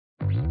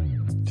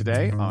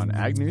Today on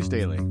Ag News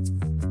Daily.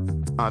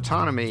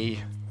 Autonomy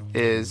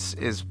is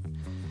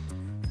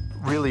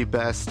really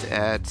best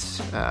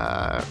at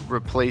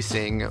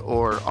replacing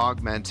or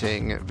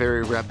augmenting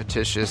very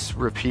repetitious,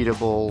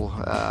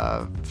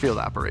 repeatable field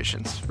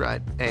operations,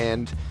 right?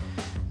 And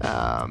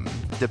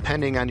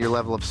depending on your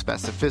level of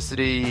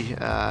specificity,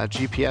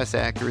 GPS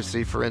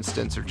accuracy, for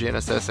instance, or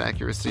GNSS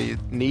accuracy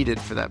needed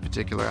for that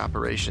particular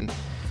operation,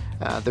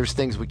 there's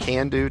things we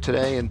can do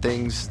today and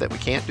things that we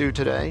can't do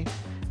today,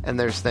 and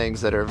there's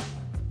things that are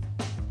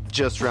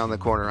just around the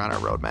corner on our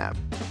roadmap.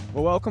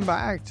 Well, welcome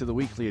back to the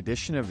weekly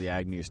edition of the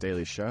Ag News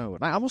Daily Show.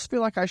 And I almost feel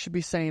like I should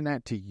be saying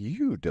that to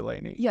you,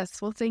 Delaney. Yes,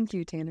 well, thank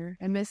you, Tanner.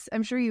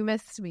 I'm sure you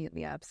missed me in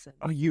the absence.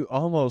 Oh, you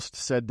almost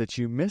said that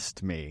you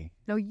missed me.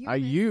 No,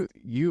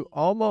 you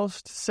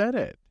almost said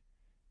it,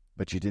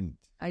 but you didn't.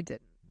 I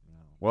didn't.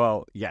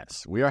 Well,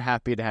 yes, we are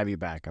happy to have you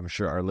back. I'm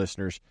sure our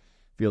listeners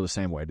feel the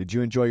same way. Did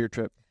you enjoy your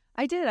trip?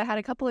 I did. I had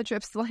a couple of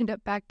trips lined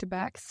up back to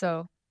back,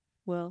 so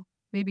we'll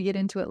maybe get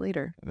into it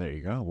later. There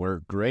you go. We're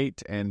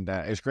great, and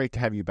it's great to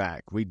have you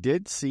back. We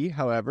did see,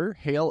 however,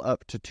 hail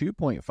up to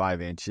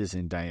 2.5 inches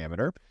in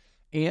diameter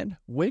and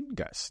wind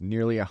gusts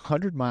nearly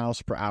 100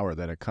 miles per hour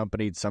that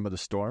accompanied some of the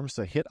storms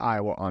that hit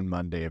Iowa on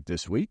Monday of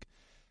this week.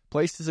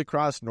 Places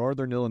across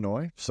northern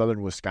Illinois,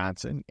 southern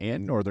Wisconsin,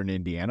 and northern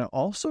Indiana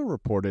also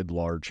reported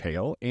large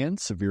hail and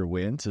severe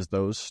winds as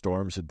those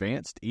storms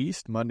advanced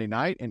east Monday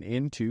night and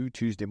into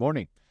Tuesday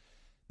morning.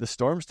 The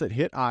storms that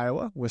hit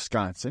Iowa,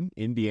 Wisconsin,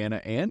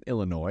 Indiana, and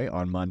Illinois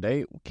on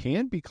Monday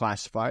can be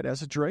classified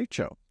as a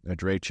derecho. A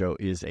derecho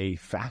is a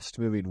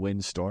fast-moving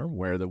windstorm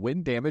where the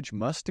wind damage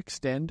must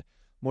extend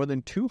more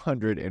than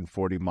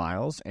 240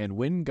 miles, and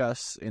wind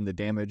gusts in the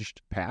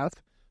damaged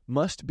path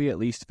must be at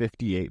least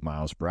 58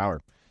 miles per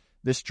hour.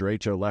 This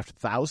derecho left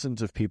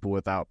thousands of people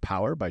without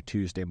power by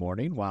Tuesday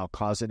morning while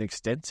causing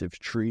extensive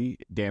tree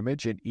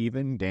damage and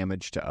even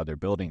damage to other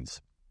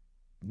buildings.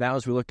 Now,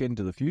 as we look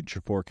into the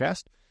future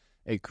forecast,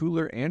 a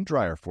cooler and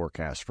drier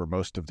forecast for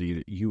most of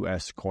the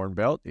U.S. Corn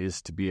Belt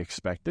is to be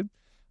expected.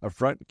 A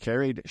front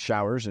carried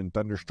showers and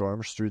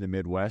thunderstorms through the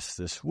Midwest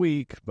this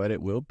week, but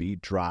it will be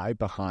dry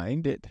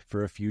behind it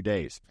for a few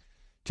days.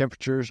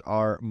 Temperatures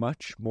are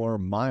much more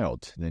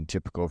mild than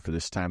typical for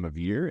this time of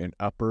year. An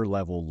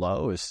upper-level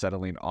low is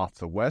settling off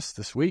the west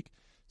this week.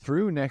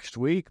 Through next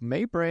week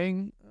may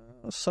bring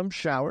some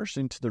showers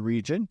into the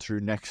region through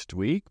next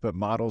week, but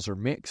models are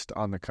mixed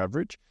on the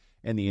coverage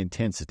and the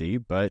intensity,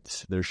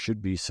 but there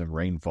should be some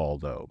rainfall,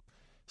 though.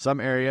 Some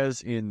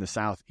areas in the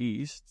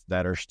southeast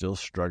that are still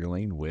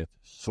struggling with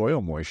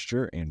soil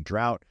moisture and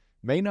drought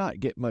may not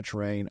get much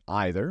rain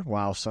either,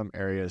 while some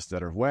areas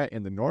that are wet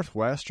in the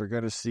northwest are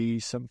going to see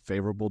some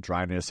favorable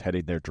dryness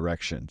heading their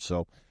direction.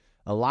 So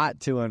a lot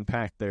to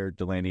unpack there,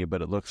 Delaney,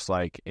 but it looks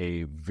like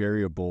a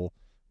variable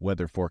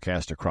weather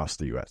forecast across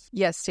the U.S.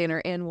 Yes,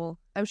 Tanner, and we'll,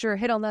 I'm sure,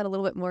 hit on that a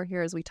little bit more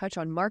here as we touch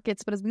on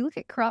markets. But as we look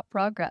at crop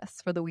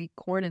progress for the week,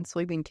 corn and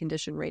soybean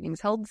condition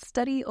ratings held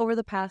steady over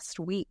the past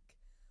week.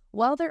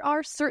 While there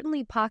are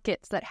certainly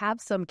pockets that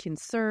have some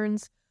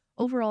concerns,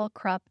 overall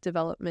crop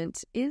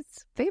development is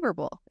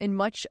favorable in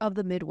much of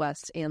the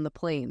Midwest and the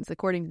Plains.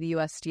 According to the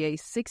USDA,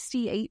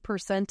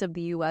 68% of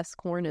the U.S.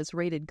 corn is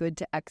rated good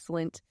to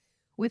excellent,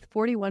 with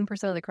 41%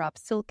 of the crop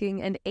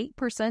silking and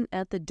 8%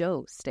 at the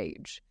dough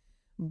stage,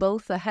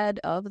 both ahead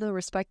of the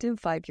respective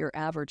 5-year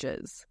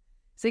averages.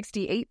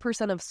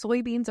 68% of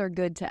soybeans are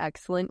good to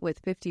excellent,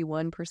 with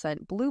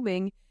 51%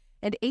 blooming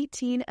and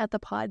 18% at the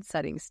pod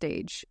setting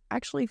stage,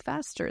 actually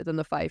faster than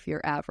the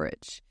 5-year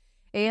average.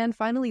 And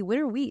finally,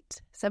 winter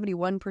wheat,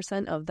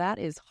 71% of that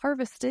is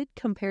harvested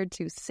compared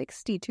to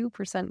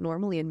 62%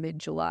 normally in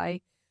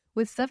mid-July,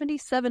 with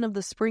 77% of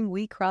the spring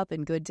wheat crop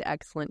in good to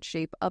excellent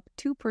shape, up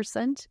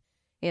 2%,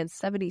 and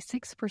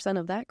 76%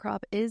 of that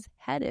crop is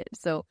headed.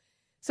 So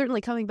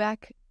certainly coming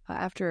back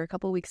after a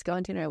couple of weeks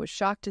gone, Tanner, I was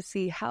shocked to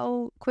see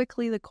how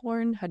quickly the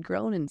corn had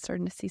grown and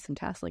starting to see some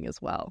tasseling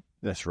as well.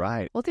 That's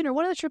right. Well, Tanner,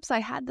 one of the trips I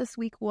had this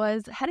week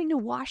was heading to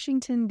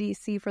Washington,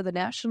 D.C. for the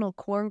National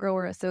Corn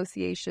Grower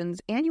Association's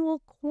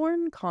annual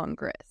Corn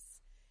Congress.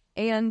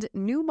 And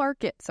new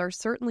markets are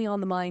certainly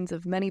on the minds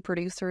of many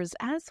producers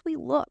as we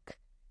look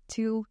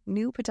to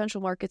new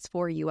potential markets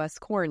for U.S.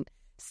 corn.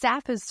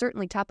 SAF is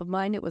certainly top of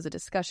mind. It was a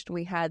discussion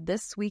we had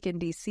this week in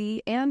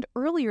D.C. And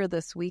earlier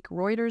this week,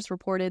 Reuters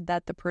reported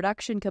that the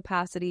production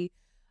capacity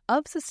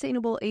of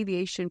sustainable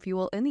aviation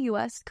fuel in the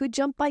U.S. could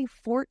jump by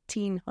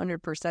 1,400%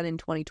 in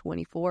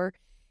 2024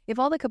 if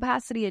all the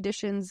capacity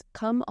additions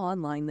come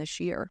online this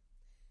year.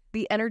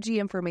 The Energy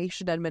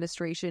Information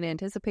Administration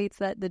anticipates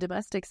that the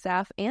domestic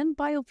SAF and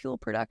biofuel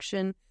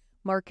production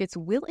markets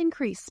will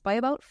increase by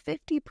about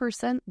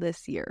 50%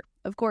 this year.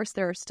 Of course,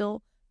 there are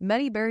still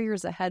many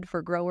barriers ahead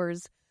for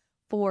growers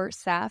for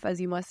SAF,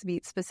 as you must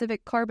meet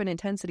specific carbon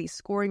intensity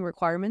scoring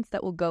requirements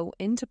that will go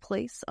into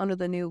place under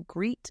the new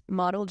GREET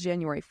model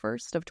January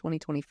 1st of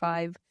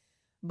 2025.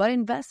 But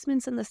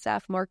investments in the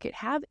SAF market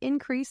have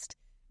increased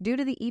due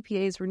to the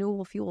EPA's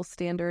renewable fuel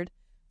standard,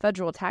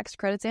 federal tax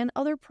credits, and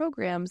other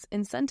programs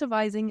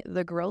incentivizing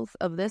the growth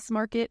of this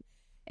market.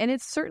 And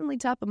it's certainly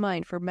top of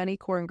mind for many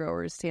corn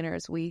growers, Tanner,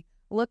 as we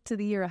look to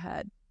the year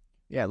ahead.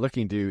 Yeah,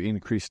 looking to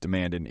increase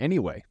demand in any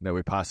way that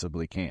we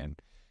possibly can.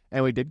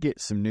 And we did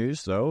get some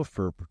news, though,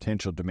 for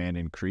potential demand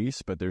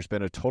increase, but there's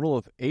been a total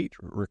of 8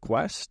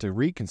 requests to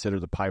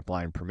reconsider the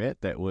pipeline permit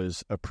that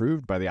was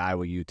approved by the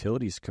Iowa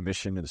Utilities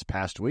Commission this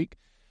past week.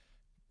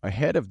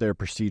 Ahead of their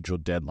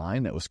procedural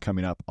deadline that was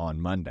coming up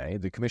on Monday,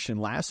 the Commission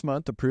last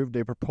month approved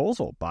a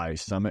proposal by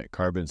Summit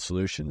Carbon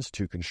Solutions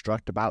to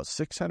construct about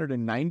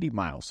 690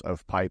 miles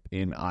of pipe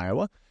in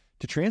Iowa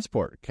to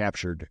transport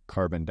captured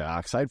carbon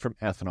dioxide from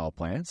ethanol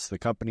plants. The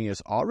company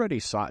has already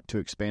sought to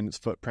expand its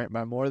footprint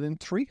by more than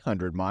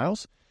 300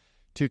 miles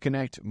to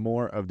connect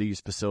more of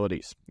these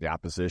facilities. The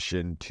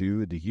opposition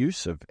to the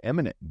use of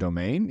eminent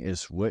domain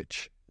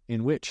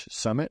in which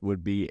Summit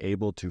would be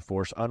able to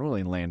force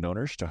unwilling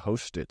landowners to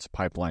host its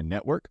pipeline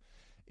network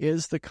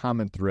is the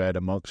common thread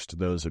amongst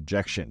those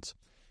objections.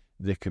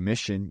 The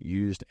Commission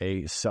used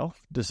a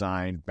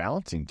self-designed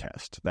balancing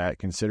test that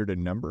considered a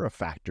number of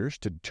factors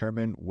to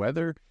determine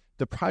whether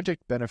the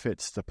project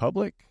benefits the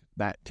public.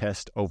 That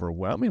test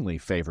overwhelmingly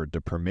favored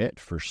the permit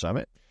for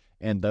Summit,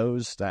 and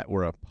those that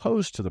were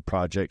opposed to the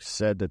project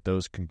said that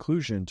those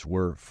conclusions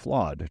were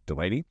flawed.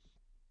 Delaney,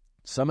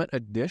 Summit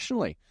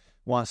additionally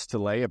wants to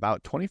lay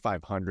about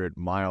 2,500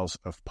 miles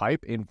of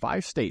pipe in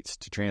 5 states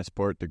to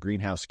transport the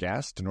greenhouse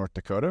gas to North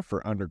Dakota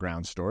for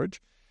underground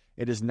storage.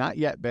 It has not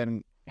yet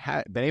been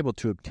able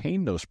to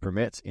obtain those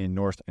permits in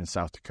North and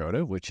South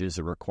Dakota, which is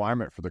a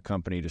requirement for the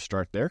company to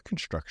start their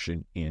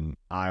construction in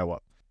Iowa.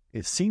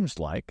 It seems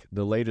like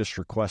the latest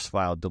request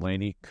filed,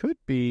 Delaney, could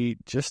be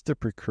just the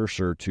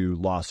precursor to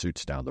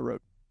lawsuits down the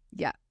road.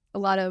 Yeah, a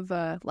lot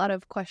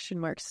of question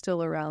marks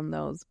still around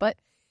those, but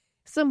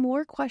some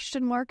more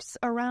question marks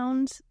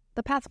around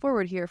the path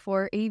forward here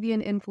for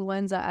avian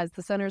influenza, as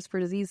the Centers for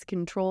Disease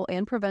Control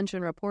and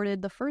Prevention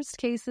reported the first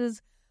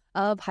cases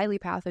of highly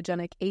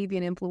pathogenic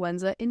avian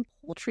influenza in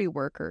poultry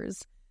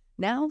workers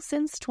now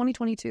since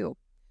 2022.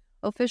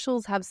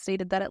 Officials have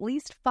stated that at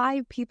least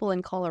 5 people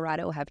in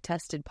Colorado have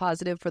tested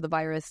positive for the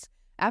virus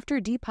after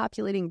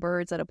depopulating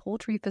birds at a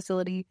poultry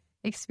facility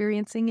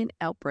experiencing an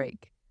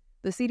outbreak.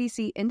 The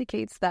CDC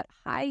indicates that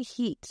high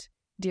heat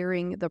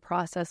during the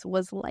process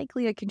was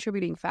likely a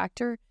contributing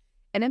factor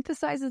and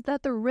emphasizes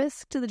that the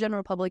risk to the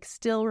general public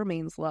still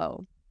remains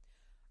low.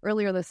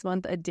 Earlier this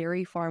month, a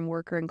dairy farm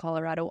worker in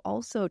Colorado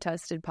also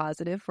tested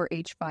positive for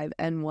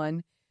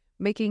H5N1,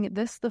 making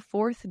this the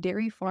 4th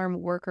dairy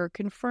farm worker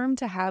confirmed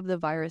to have the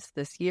virus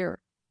this year.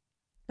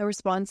 The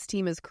response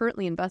team is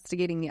currently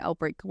investigating the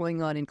outbreak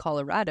going on in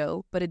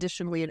Colorado, but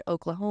additionally in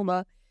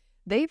Oklahoma,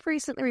 they've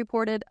recently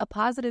reported a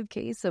positive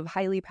case of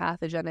highly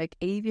pathogenic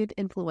avian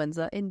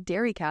influenza in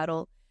dairy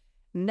cattle,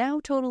 now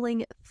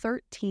totaling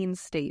 13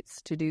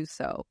 states to do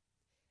so.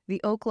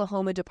 The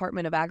Oklahoma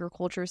Department of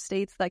Agriculture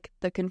states that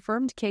the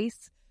confirmed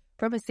case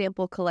from a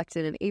sample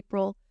collected in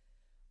April,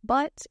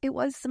 but it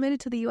was submitted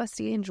to the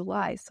USDA in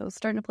July, so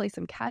starting to play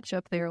some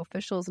catch-up there.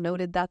 Officials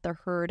noted that the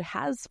herd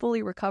has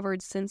fully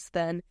recovered since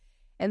then,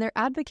 and they're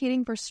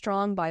advocating for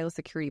strong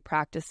biosecurity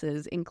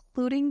practices,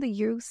 including the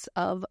use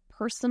of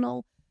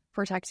personal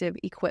protective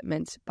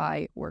equipment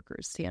by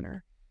workers.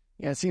 Tanner.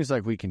 Yeah, it seems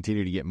like we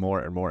continue to get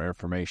more and more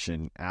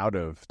information out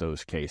of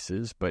those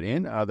cases, but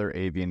in other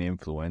avian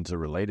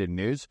influenza-related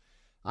news,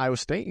 Iowa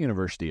State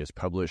University has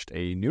published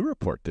a new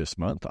report this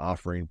month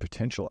offering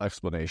potential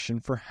explanation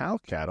for how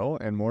cattle,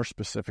 and more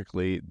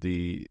specifically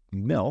the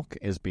milk,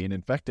 is being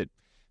infected.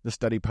 The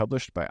study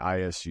published by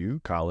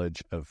ISU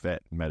College of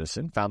Vet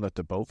Medicine found that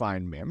the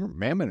bovine mammary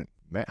gland.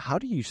 The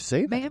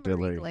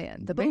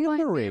bovine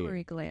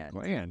mammary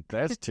gland.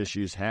 That's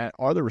tissues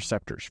are the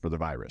receptors for the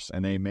virus,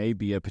 and they may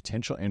be a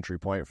potential entry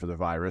point for the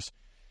virus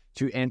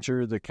to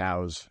enter the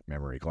cow's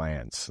mammary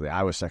glands. The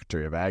Iowa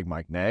Secretary of Ag,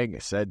 Mike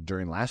Nag, said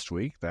during last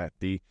week that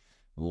the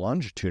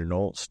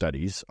longitudinal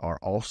studies are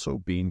also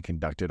being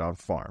conducted on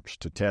farms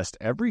to test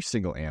every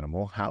single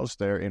animal housed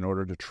there in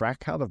order to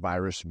track how the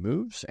virus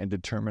moves and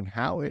determine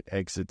how it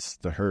exits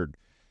the herd.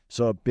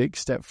 So a big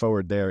step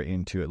forward there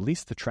into at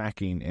least the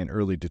tracking and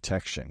early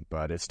detection.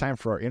 But it's time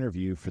for our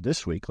interview for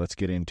this week. Let's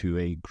get into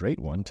a great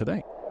one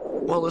today.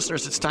 Well,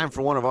 listeners, it's time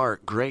for one of our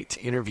great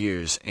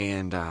interviews,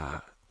 and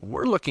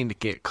we're looking to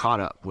get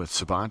caught up with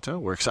Sabanto.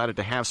 We're excited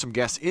to have some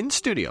guests in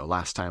studio.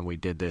 Last time we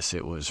did this,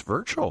 it was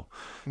virtual.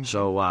 Mm-hmm.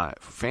 So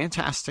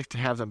fantastic to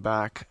have them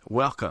back.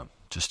 Welcome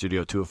to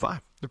Studio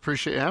 205.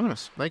 Appreciate you having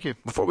us. Thank you.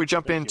 Before we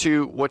jump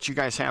into what you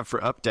guys have for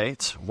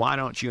updates, why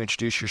don't you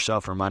introduce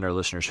yourself and remind our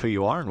listeners who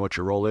you are and what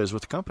your role is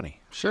with the company?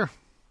 Sure.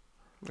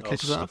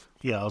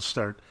 I'll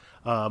start.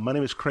 My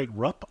name is Craig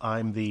Rupp.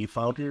 I'm the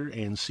founder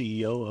and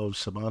CEO of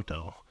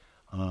Sabanto.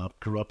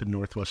 Grew up in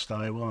northwest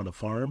Iowa on a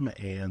farm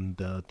and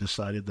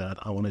decided that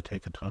I want to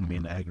take autonomy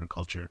in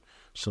agriculture.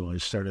 So I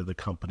started the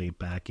company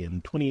back in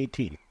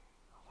 2018.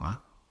 Wow.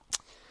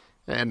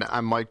 And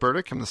I'm Mike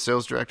Burdick. I'm the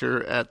sales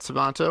director at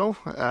Sabanto,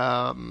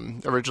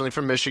 originally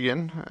from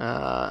Michigan.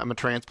 I'm a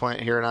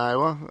transplant here in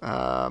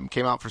Iowa.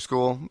 Came out for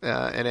school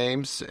in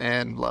Ames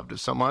and loved it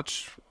so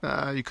much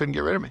you couldn't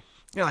get rid of me.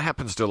 Yeah, that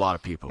happens to a lot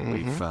of people.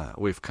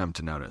 We've come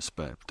to notice.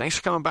 But thanks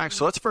for coming back.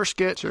 So let's first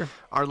get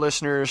our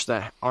listeners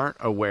that aren't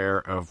aware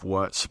of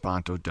what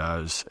Sabanto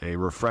does a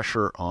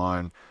refresher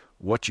on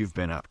what you've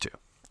been up to.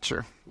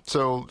 Sure.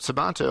 So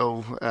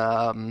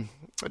Sabanto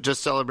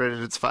just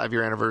celebrated its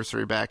 5-year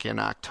anniversary back in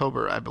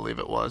October, I believe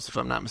it was, if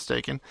I'm not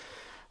mistaken.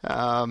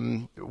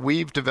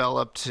 We've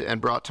developed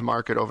and brought to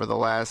market over the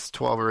last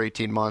 12 or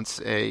 18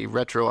 months a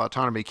retro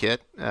autonomy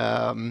kit,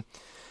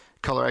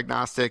 color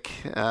agnostic,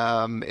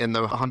 in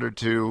the 100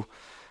 to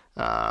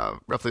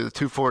roughly the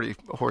 240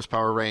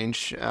 horsepower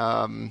range.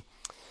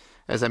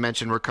 As I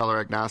mentioned, we're color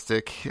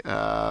agnostic.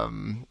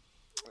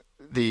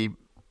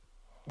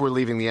 We're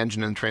leaving the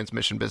engine and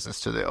transmission business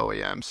to the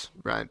OEMs,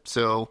 right?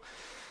 So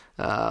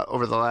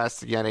over the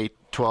last, again,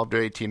 12 to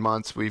 18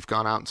 months, we've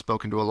gone out and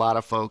spoken to a lot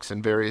of folks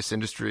in various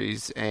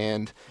industries,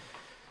 and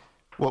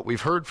what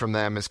we've heard from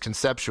them is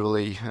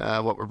conceptually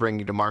what we're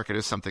bringing to market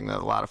is something that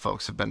a lot of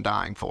folks have been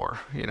dying for.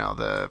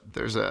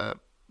 There's a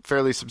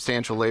fairly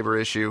substantial labor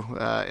issue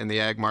in the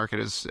ag market,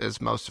 as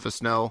most of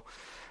us know,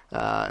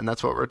 and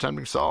that's what we're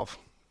attempting to solve.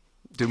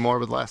 Do more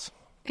with less.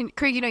 And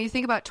Craig, you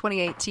think about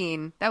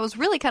 2018, that was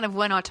really kind of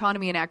when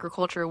autonomy in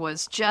agriculture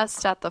was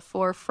just at the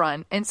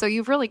forefront. And so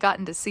you've really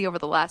gotten to see over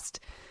the last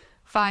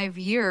 5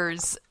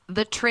 years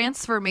the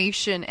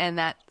transformation and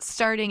that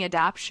starting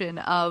adoption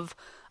of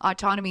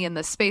autonomy in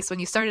the space when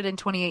you started in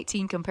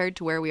 2018 compared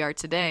to where we are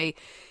today.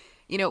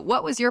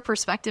 What was your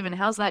perspective and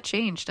how's that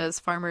changed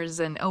as farmers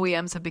and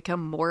OEMs have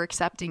become more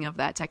accepting of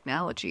that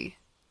technology?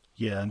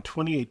 Yeah, in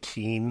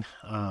 2018,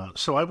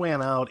 so I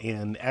went out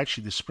in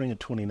actually the spring of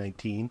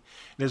 2019,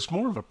 and it's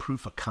more of a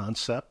proof of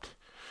concept.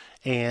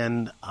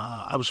 And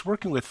I was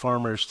working with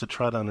farmers to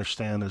try to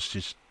understand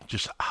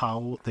just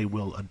how they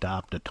will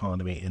adopt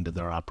autonomy into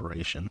their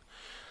operation.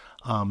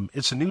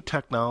 It's a new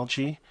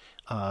technology.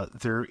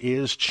 There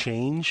is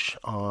change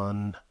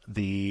on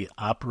the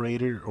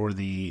operator or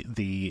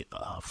the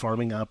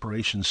farming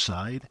operations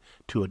side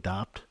to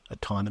adopt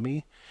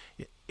autonomy.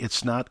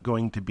 It's not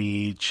going to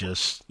be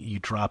just you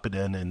drop it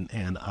in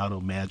and auto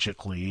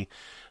magically,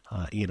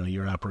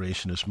 your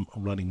operation is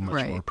running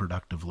much more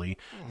productively.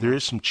 There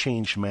is some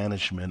change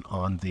management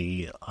on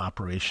the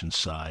operations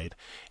side,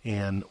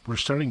 and we're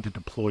starting to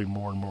deploy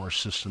more and more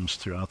systems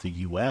throughout the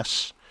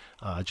U.S.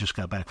 I just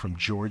got back from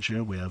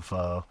Georgia. We have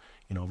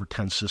over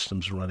 10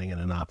 systems running in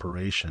an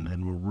operation,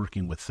 and we're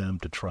working with them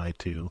to try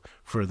to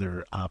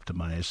further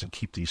optimize and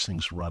keep these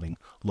things running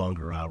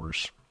longer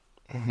hours.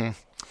 Mm-hmm.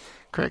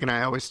 Craig and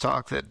I always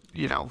talk that,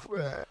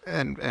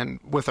 and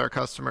with our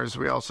customers,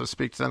 we also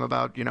speak to them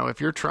about, if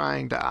you're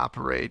trying to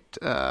operate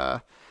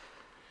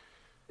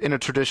in a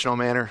traditional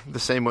manner, the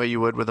same way you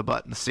would with a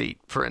butt in the seat,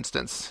 for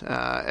instance,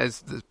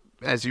 as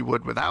you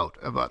would without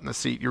a butt in the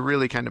seat, you're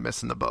really kind of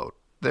missing the boat.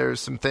 There's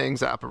some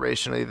things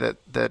operationally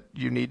that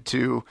you need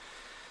to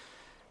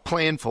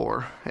plan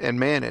for and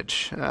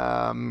manage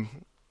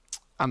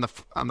on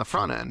the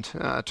front end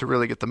to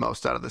really get the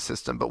most out of the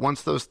system. But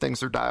once those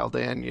things are dialed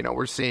in,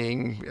 we're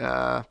seeing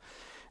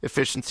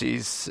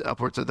efficiencies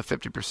upwards of the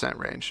 50%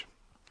 range.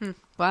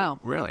 Wow.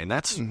 Really? And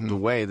that's the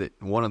way that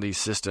one of these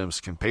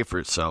systems can pay for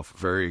itself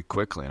very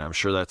quickly. And I'm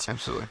sure that's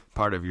absolutely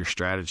part of your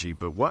strategy.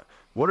 But what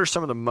are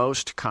some of the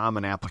most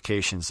common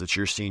applications that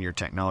you're seeing your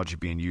technology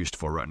being used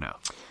for right now?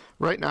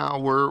 Right now,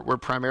 we're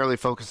primarily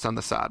focused on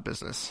the sod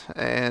business,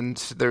 and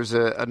there's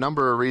a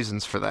number of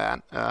reasons for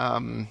that.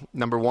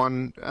 Number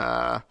one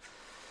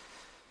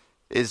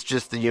is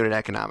just the unit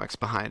economics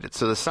behind it.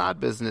 So the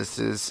sod business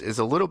is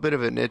a little bit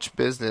of a niche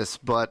business,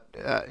 but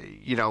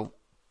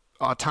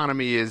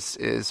autonomy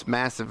is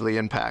massively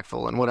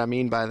impactful. And what I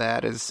mean by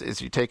that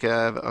is you take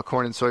a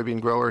corn and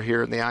soybean grower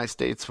here in the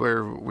I-States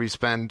where we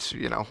spend,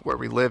 where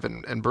we live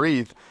and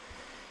breathe.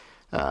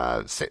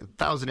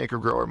 1,000-acre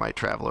grower might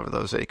travel over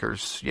those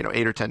acres,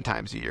 8 or 10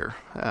 times a year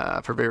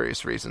for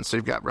various reasons. So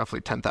you've got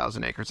roughly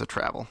 10,000 acres of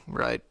travel,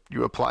 right?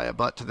 You apply a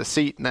butt to the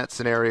seat in that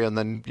scenario, and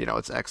then,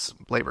 it's X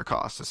labor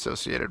costs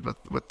associated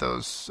with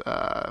those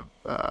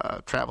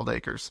traveled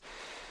acres.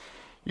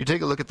 You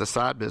take a look at the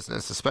sod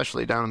business,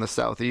 especially down in the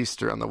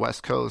southeast or on the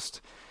west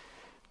coast,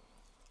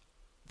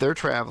 they're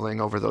traveling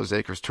over those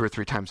acres 2 or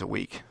 3 times a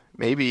week.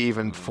 Maybe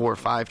even 4 or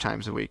 5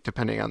 times a week,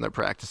 depending on their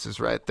practices,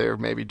 right? They're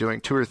maybe doing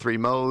 2 or 3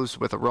 mows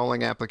with a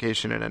rolling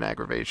application and an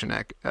aggravation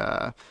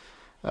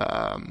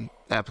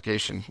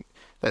application.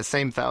 That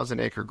same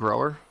 1,000-acre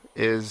grower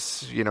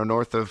is,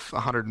 north of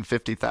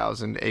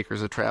 150,000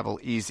 acres of travel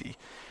easy.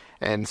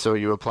 And so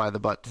you apply the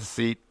butt to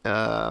seat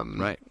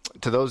to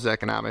those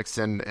economics,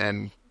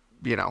 and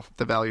the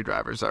value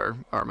drivers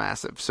are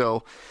massive.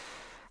 So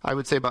I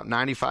would say about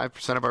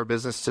 95% of our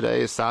business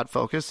today is sod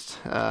focused.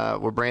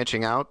 We're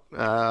branching out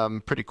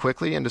pretty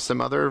quickly into some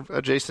other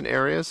adjacent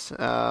areas,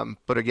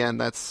 but again,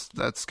 that's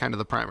kind of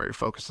the primary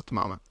focus at the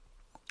moment.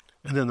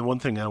 And then the one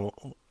thing I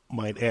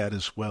might add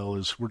as well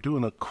is we're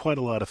doing quite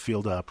a lot of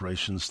field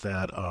operations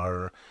that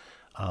are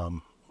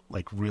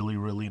really,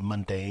 really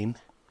mundane.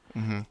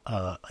 Mm-hmm.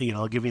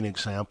 I'll give you an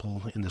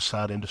example in the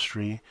sod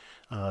industry.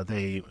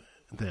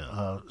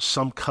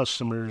 Some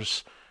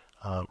customers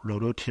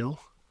rototill.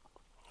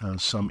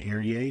 some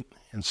aerate,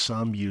 and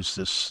some use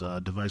this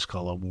device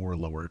called a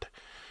warlord.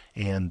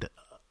 And,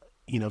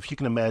 if you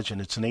can imagine,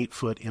 it's an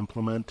 8-foot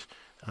implement,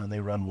 and they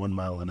run 1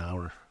 mile an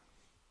hour.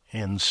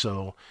 And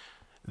so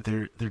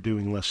they're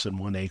doing less than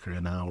 1 acre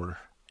an hour.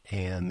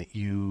 And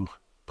you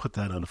put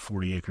that on a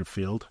 40-acre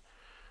field,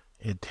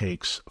 it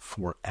takes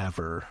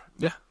forever.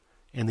 Yeah.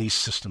 And these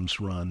systems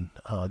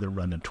they're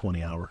running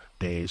 20-hour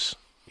days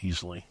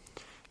easily.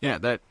 Yeah,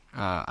 that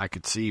I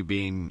could see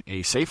being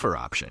a safer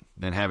option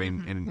than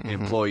having an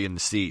employee in the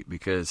seat,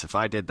 because if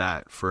I did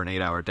that for an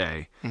 8-hour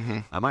day,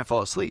 I might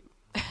fall asleep.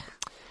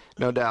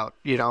 No doubt.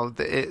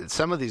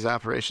 Some of these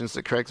operations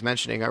that Craig's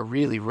mentioning are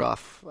really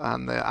rough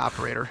on the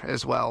operator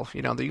as well.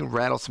 You can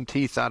rattle some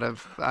teeth out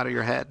of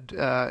your head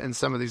in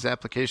some of these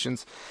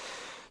applications.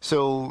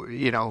 So,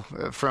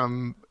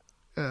 from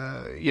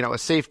a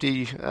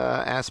safety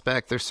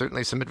aspect, there's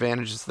certainly some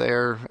advantages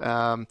there.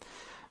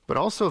 But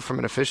also from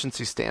an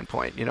efficiency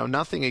standpoint,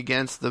 nothing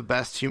against the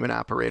best human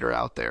operator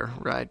out there,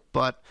 right?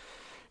 But,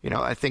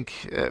 I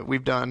think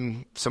we've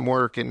done some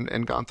work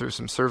and gone through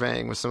some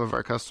surveying with some of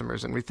our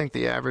customers, and we think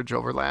the average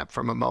overlap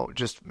from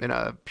just in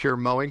a pure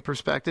mowing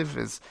perspective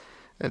is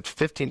at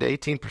 15 to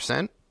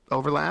 18%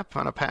 overlap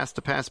on a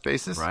pass-to-pass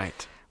basis.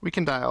 Right. We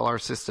can dial our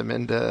system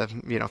into,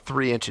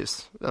 3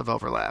 inches of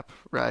overlap,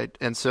 right?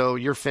 And so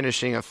you're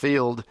finishing a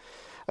field,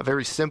 a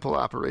very simple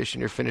operation,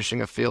 you're finishing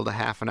a field a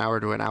half an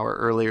hour to an hour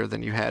earlier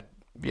than you had,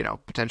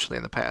 potentially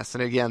in the past.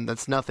 And again,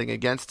 that's nothing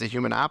against a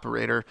human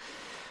operator,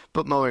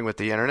 but mowing with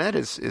the internet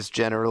is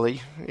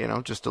generally,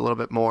 just a little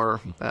bit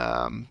more,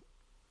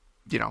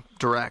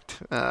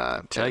 direct.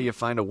 Till you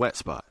find a wet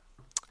spot.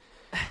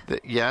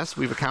 Yes,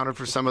 we've accounted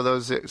for some of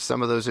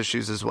those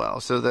issues as well.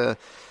 So the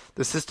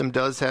system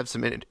does have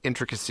some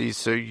intricacies,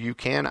 so you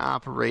can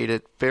operate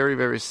it very,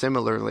 very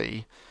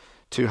similarly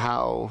to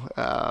how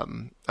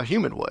a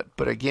human would.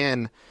 But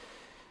again,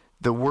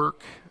 the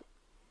work,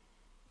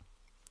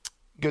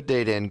 good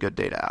data in, good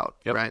data out,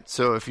 right?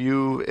 So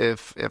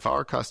if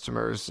our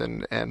customers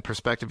and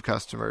prospective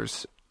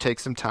customers take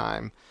some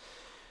time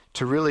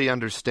to really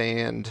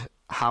understand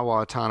how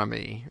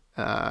autonomy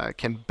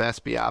can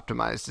best be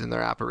optimized in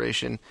their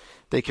operation,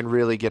 they can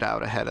really get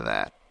out ahead of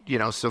that.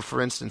 So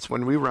for instance,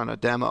 when we run a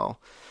demo,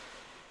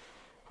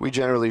 we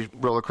generally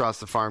roll across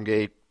the farm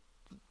gate,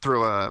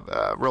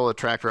 roll a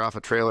tractor off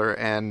a trailer,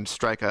 and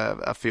strike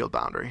a field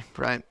boundary,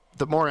 right?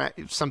 The more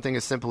something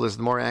as simple as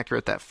the more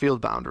accurate that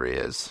field boundary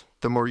is,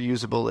 the more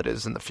usable it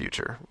is in the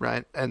future,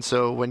 right? And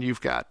so when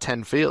you've got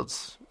 10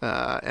 fields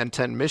and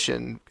 10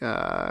 mission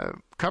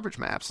coverage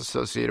maps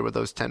associated with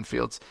those 10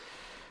 fields,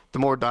 the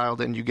more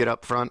dialed in you get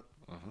up front,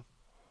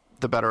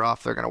 the better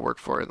off they're going to work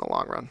for you in the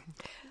long run.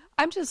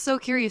 I'm just so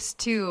curious,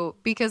 too,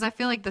 because I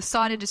feel like the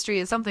sod industry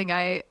is something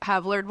I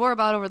have learned more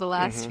about over the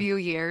last few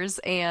years,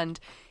 and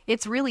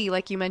it's really,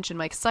 like you mentioned,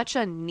 Mike, such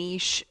a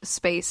niche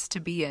space to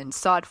be in.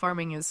 Sod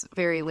farming is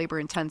very labor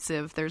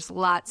intensive. There's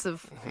lots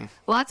of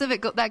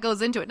it that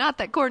goes into it. Not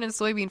that corn and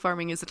soybean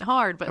farming isn't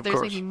hard, but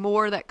there's maybe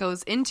more that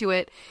goes into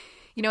it.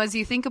 As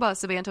you think about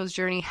Sabanto's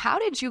journey, how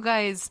did you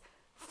guys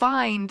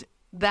find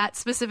that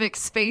specific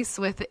space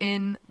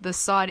within the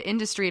sod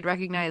industry and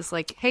recognize,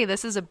 like, hey,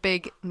 this is a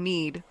big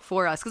need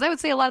for us? Because I would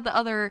say a lot of the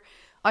other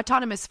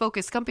autonomous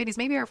focused companies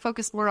maybe are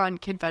focused more on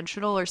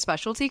conventional or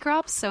specialty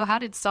crops. So how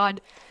did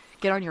sod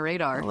get on your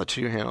radar? I'll let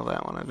you handle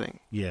that one, I think.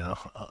 Yeah.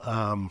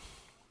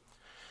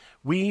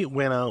 We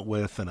went out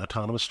with an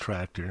autonomous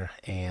tractor,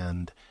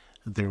 and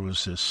there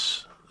was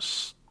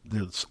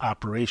this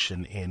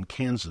operation in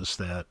Kansas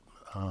that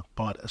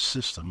bought a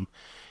system,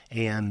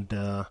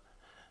 and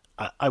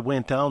I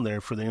went down there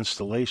for the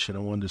installation. I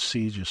wanted to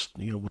see just,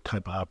 what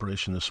type of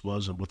operation this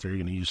was and what they're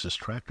going to use this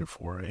tractor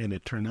for. And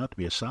it turned out to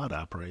be a sod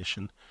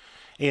operation.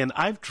 And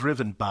I've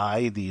driven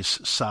by these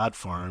sod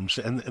farms,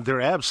 and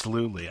they're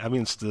absolutely,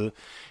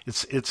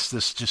 it's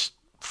this just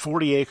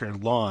 40-acre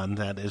lawn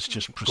that is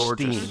just pristine.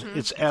 Gorgeous.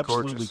 It's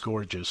absolutely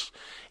gorgeous.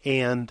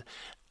 And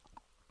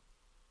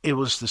it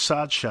was the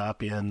sod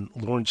shop in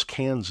Lawrence,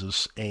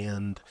 Kansas,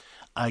 and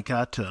I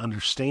got to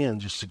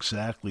understand just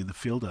exactly the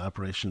field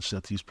operations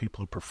that these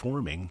people are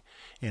performing.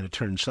 And it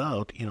turns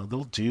out,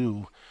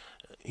 they'll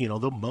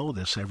mow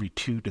this every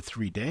 2 to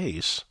 3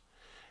 days.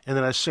 And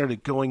then I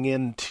started going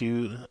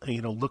into,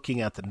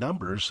 looking at the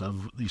numbers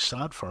of these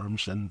sod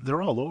farms, and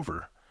they're all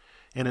over.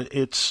 And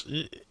it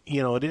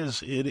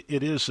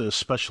is a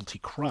specialty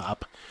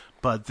crop,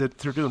 but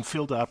they're doing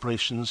field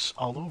operations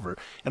all over.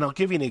 And I'll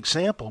give you an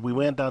example. We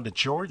went down to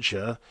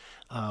Georgia.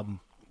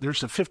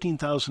 There's a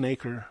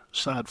 15,000-acre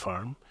sod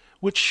farm,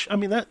 which,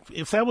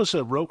 if that was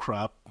a row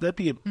crop, that'd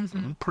be a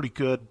pretty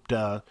good,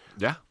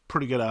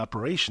 pretty good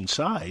operation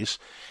size.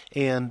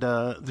 And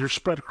they're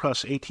spread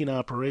across 18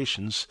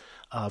 operations,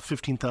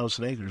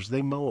 15,000 acres.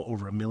 They mow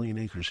over 1 million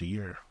acres a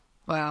year.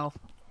 Wow.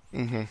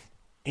 Mm-hmm.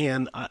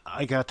 And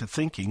I got to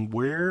thinking,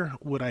 where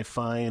would I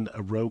find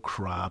a row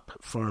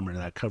crop farmer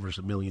that covers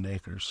 1 million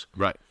acres?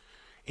 Right.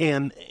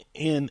 And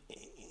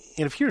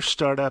if you're a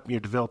startup and you're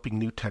developing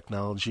new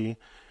technology,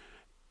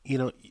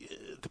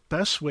 The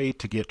best way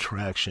to get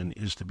traction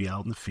is to be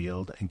out in the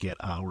field and get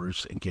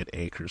hours and get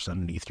acres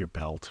underneath your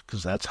belt,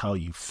 because that's how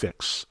you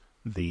fix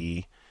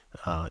the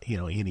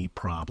any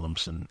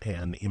problems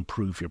and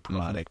improve your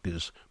product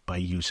is by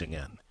using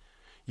it.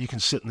 You can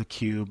sit in the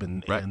cube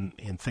and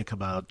think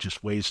about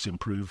just ways to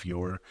improve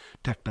your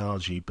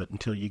technology, but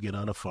until you get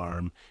on a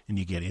farm and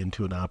you get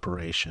into an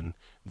operation,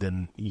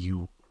 then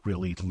you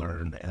really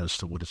learn as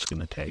to what it's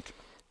going to take.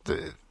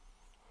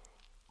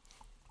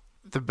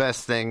 The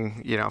best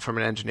thing, from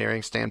an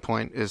engineering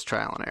standpoint is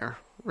trial and error,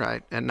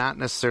 right? And not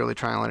necessarily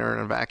trial and error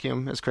in a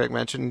vacuum, as Craig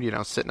mentioned,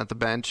 sitting at the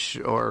bench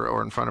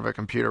or in front of a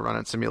computer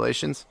running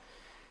simulations.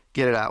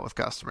 Get it out with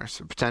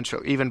customers,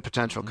 potential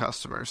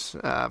customers,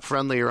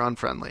 friendly or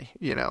unfriendly.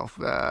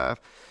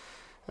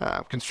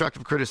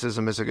 Constructive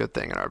criticism is a good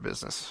thing in our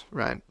business,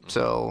 right?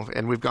 So,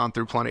 and we've gone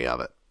through plenty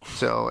of it.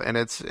 So, and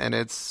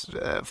it's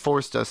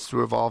forced us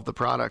to evolve the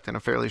product in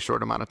a fairly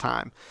short amount of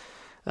time.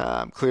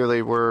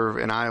 Clearly, we're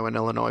an Iowa and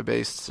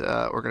Illinois-based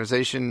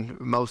organization.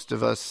 Most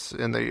of us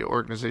in the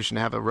organization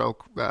have a corn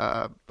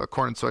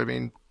and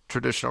soybean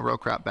traditional row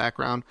crop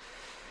background.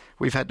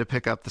 We've had to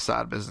pick up the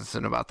sod business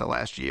in about the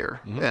last year.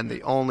 Mm-hmm. And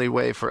the only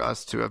way for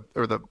us to,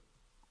 or the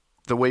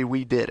way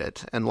we did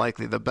it, and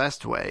likely the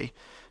best way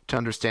to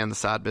understand the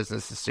sod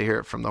business is to hear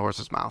it from the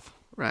horse's mouth,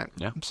 right?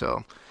 Yeah.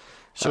 So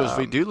as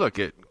we do look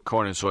at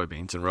corn and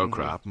soybeans and row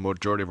crop,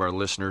 majority of our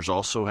listeners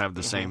also have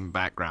the same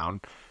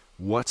background.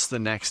 What's the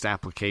next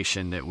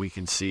application that we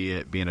can see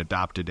it being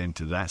adopted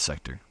into that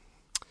sector?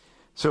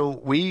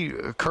 So we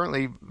are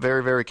currently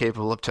very, very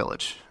capable of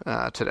tillage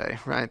today,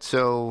 right?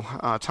 So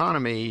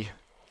autonomy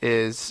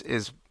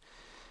is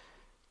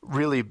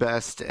really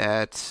best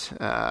at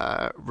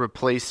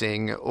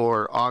replacing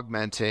or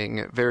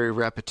augmenting very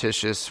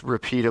repetitious,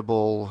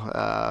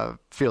 repeatable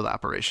field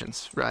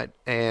operations, right?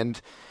 And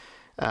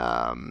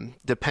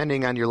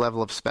depending on your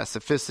level of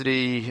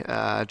specificity,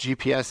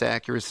 GPS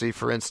accuracy,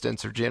 for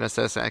instance, or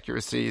GNSS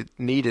accuracy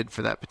needed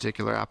for that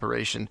particular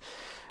operation,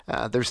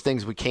 there's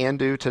things we can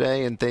do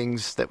today and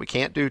things that we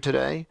can't do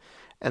today,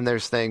 and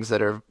there's things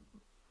that are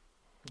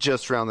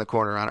just around the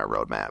corner on our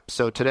roadmap.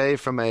 So today,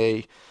 from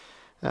a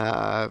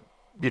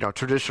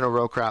traditional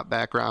row crop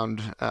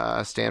background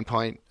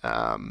standpoint,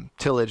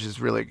 tillage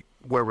is really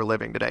where we're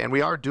living today, and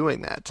we are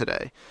doing that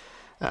today.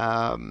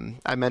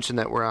 I mentioned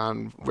that we're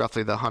on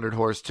roughly the 100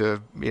 horse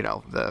to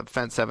the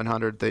Fendt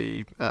 700,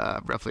 the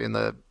roughly in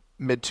the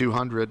mid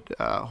 200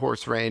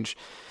 horse range.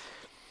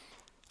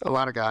 A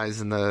lot of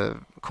guys in the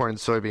corn and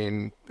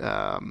soybean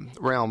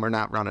realm are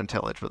not running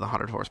tillage with a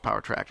 100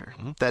 horsepower tractor.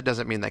 Mm-hmm. That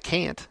doesn't mean they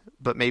can't,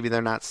 but maybe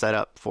they're not set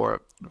up for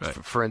it, right.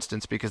 For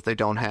instance, because they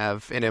don't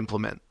have an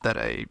implement that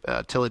a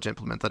tillage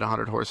implement that a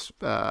 100 horse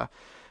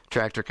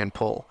tractor can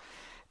pull.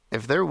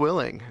 If they're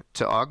willing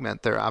to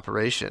augment their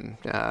operation,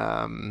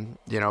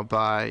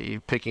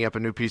 by picking up a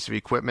new piece of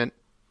equipment,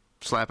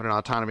 slapping an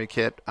autonomy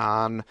kit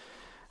on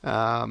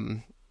a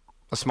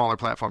smaller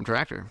platform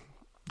tractor,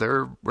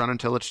 they're running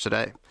tillage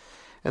today.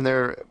 And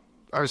there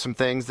are some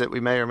things that we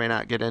may or may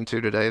not get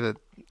into today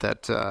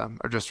that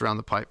are just around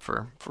the pipe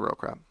for row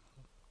crop.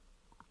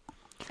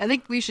 I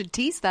think we should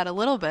tease that a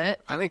little bit.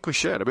 I think we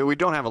should. I mean, we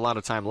don't have a lot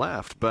of time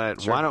left,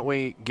 but Why don't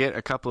we get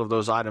a couple of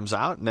those items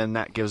out, and then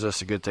that gives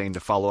us a good thing to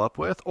follow up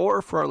with,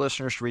 or for our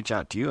listeners to reach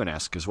out to you and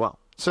ask as well.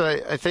 So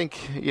I think,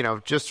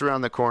 just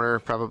around the corner,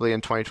 probably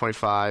in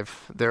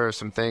 2025, there are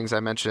some things I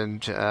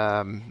mentioned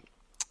from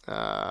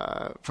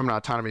an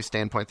autonomy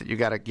standpoint that you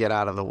got to get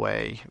out of the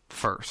way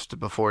first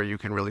before you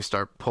can really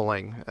start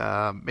pulling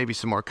maybe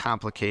some more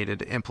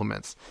complicated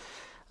implements.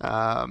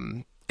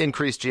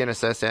 Increased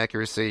GNSS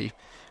accuracy,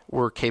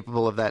 we're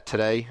capable of that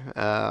today.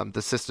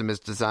 The system is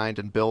designed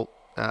and built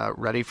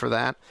ready for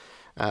that.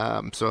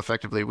 So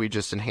effectively, we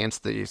just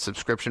enhanced the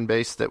subscription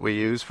base that we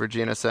use for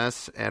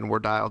GNSS, and we're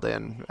dialed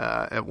in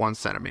at 1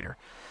 centimeter.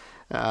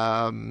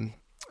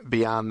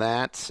 Beyond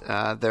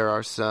that, there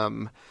are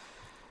some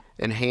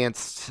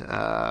enhanced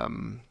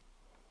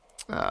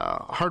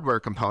hardware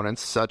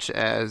components, such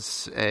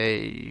as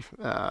a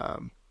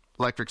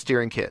electric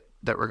steering kit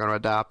that we're going to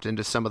adopt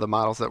into some of the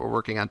models that we're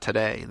working on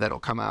today. That'll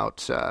come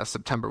out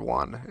September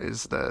 1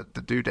 is the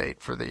due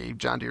date for the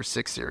John Deere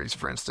 6 Series,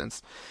 for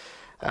instance.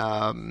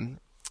 And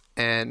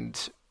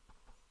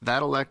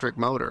that electric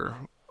motor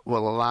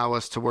will allow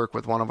us to work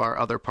with one of our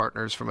other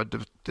partners from a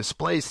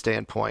display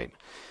standpoint.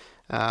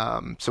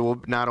 So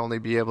we'll not only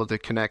be able to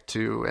connect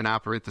to and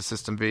operate the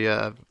system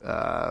via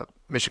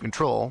Mission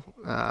Control,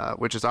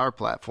 which is our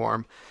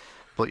platform,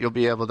 but you'll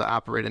be able to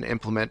operate and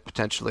implement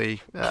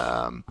potentially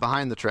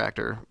behind the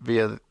tractor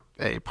via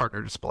a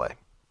partner display.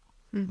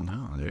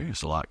 No,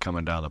 there's a lot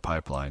coming down the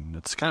pipeline.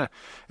 It's kind of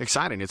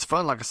exciting. It's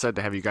fun, like I said,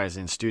 to have you guys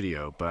in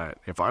studio. But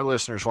if our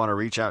listeners want to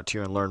reach out to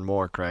you and learn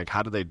more, Craig,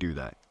 how do they do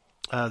that?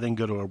 They can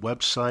go to our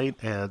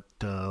website at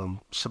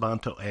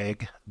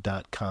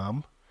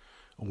sabantoag.com,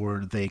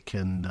 or they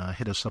can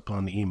hit us up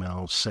on the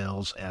email,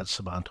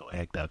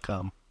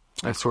 sales@sabantoag.com.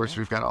 And of course,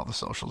 we've got all the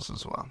socials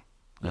as well.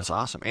 That's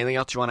awesome. Anything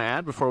else you want to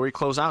add before we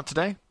close out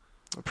today?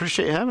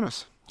 Appreciate you having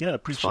us. Yeah,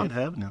 appreciate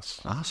having us.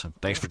 Awesome.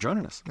 Thanks for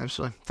joining us.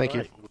 Absolutely. Thank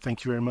you.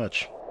 Thank you very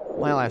much.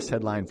 My last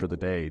headline for the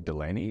day,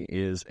 Delaney,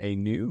 is a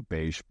new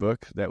beige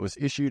book that was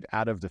issued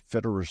out of the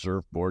Federal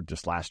Reserve Board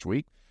just last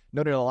week,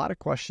 noting a lot of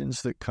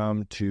questions that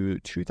come to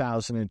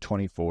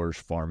 2024's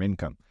farm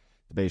income.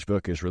 The beige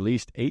book is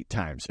released 8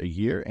 times a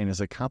year and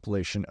is a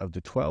compilation of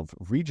the 12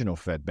 regional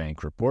Fed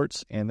bank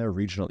reports and their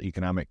regional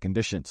economic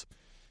conditions.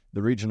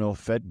 The regional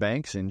Fed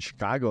banks in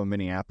Chicago and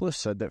Minneapolis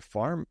said that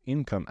farm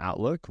income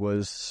outlook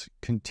was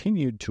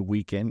continued to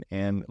weaken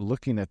and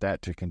looking at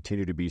that to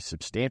continue to be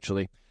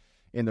substantially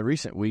in the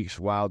recent weeks,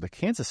 while the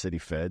Kansas City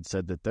Fed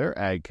said that their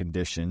ag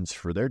conditions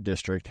for their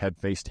district had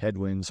faced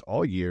headwinds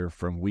all year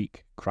from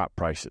weak crop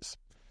prices.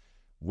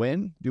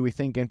 When do we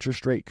think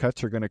interest rate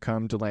cuts are going to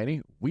come,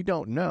 Delaney? We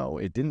don't know.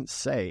 It didn't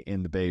say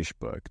in the beige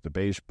book. The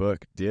beige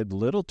book did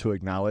little to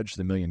acknowledge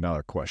the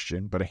million-dollar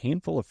question, but a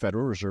handful of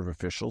Federal Reserve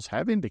officials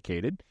have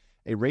indicated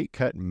a rate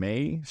cut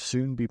may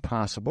soon be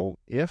possible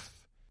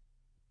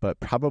but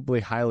probably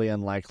highly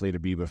unlikely to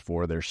be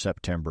before their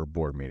September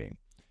board meeting.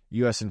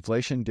 U.S.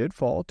 inflation did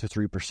fall to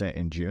 3%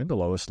 in June, the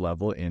lowest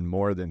level in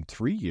more than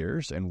 3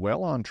 years, and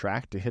well on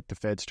track to hit the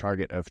Fed's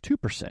target of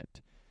 2%.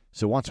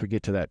 So once we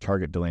get to that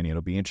target, Delaney,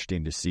 it'll be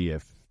interesting to see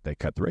if they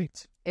cut the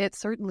rates. It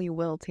certainly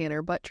will,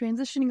 Tanner. But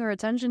transitioning our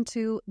attention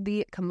to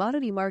the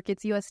commodity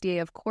markets,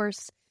 USDA, of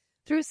course,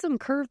 threw some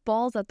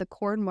curveballs at the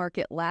corn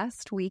market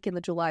last week in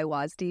the July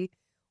WASDE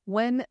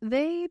when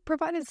they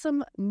provided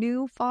some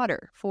new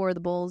fodder for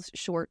the bulls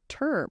short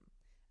term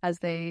as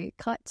they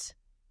cut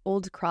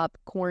old crop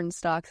corn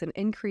stocks and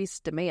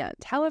increased demand.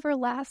 However,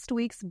 last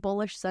week's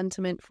bullish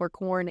sentiment for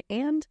corn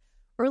and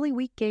early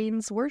week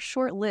gains were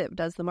short-lived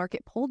as the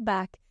market pulled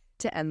back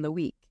to end the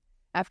week.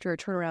 After a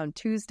turnaround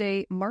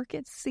Tuesday,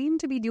 markets seem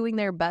to be doing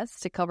their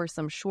best to cover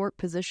some short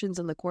positions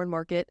in the corn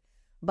market,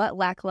 but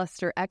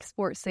lackluster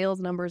export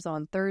sales numbers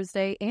on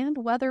Thursday and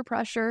weather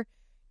pressure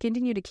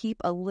continue to keep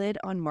a lid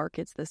on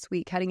markets this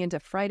week. Heading into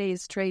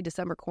Friday's trade,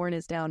 December corn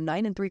is down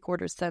 9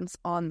 3/4 cents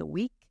on the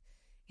week.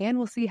 And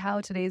we'll see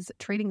how today's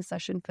trading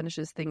session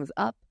finishes things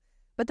up.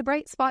 But the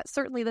bright spot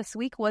certainly this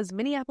week was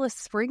Minneapolis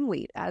spring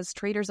wheat, as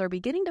traders are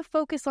beginning to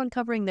focus on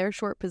covering their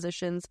short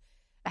positions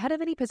ahead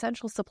of any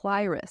potential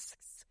supply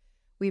risks.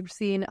 We've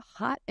seen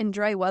hot and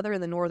dry weather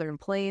in the northern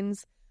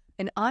plains,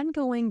 an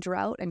ongoing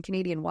drought and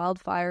Canadian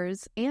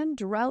wildfires, and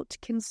drought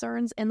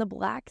concerns in the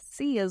Black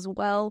Sea as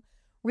well,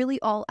 really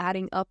all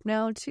adding up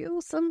now to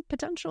some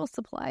potential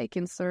supply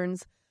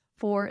concerns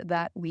for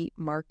that wheat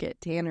market,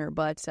 Tanner.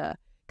 But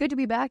good to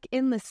be back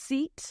in the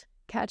seat,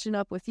 catching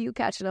up with you,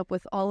 catching up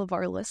with all of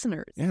our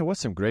listeners. Yeah,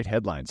 what's some great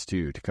headlines,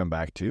 too, to come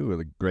back to.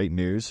 Really great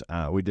news.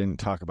 We didn't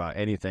talk about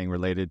anything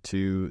related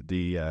to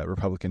the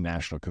Republican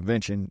National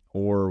Convention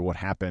or what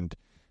happened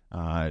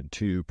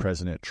to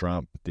President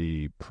Trump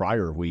the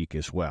prior week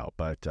as well.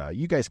 But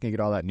you guys can get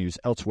all that news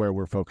elsewhere.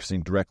 We're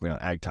focusing directly on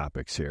ag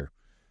topics here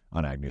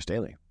on Ag News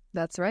Daily.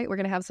 That's right. We're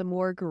going to have some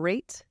more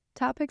great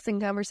topics and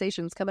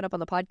conversations coming up on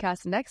the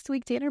podcast next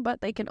week, Tanner,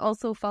 but they can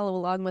also follow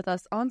along with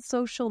us on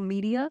social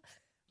media.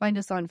 Find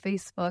us on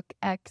Facebook,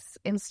 X,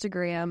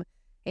 Instagram,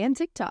 and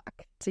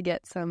TikTok to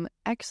get some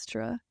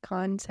extra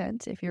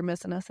content if you're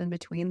missing us in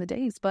between the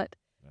days. But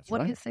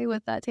what do you say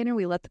with that, Tanner?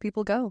 We let the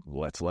people go.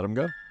 Let's let them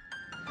go.